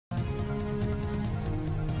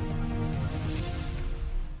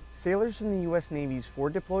Sailors from the U.S. Navy's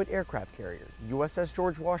forward-deployed aircraft carrier, USS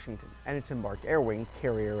George Washington, and its embarked air wing,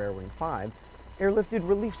 Carrier Air Wing 5, airlifted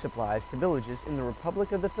relief supplies to villages in the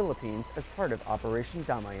Republic of the Philippines as part of Operation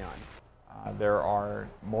Damayan. There are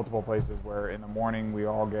multiple places where in the morning we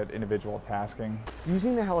all get individual tasking.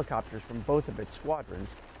 Using the helicopters from both of its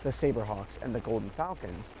squadrons, the Saberhawks and the Golden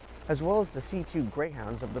Falcons, as well as the C-2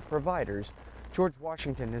 Greyhounds of the providers, George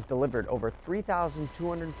Washington has delivered over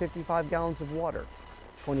 3,255 gallons of water,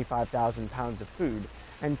 25,000 pounds of food,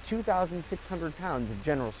 and 2,600 pounds of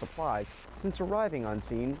general supplies since arriving on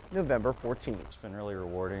scene November 14th. It's been really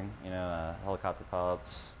rewarding. Helicopter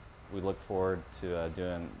pilots, we look forward to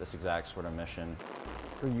doing this exact sort of mission.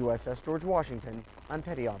 For USS George Washington, I'm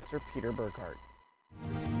Petty Officer Peter Burkhart.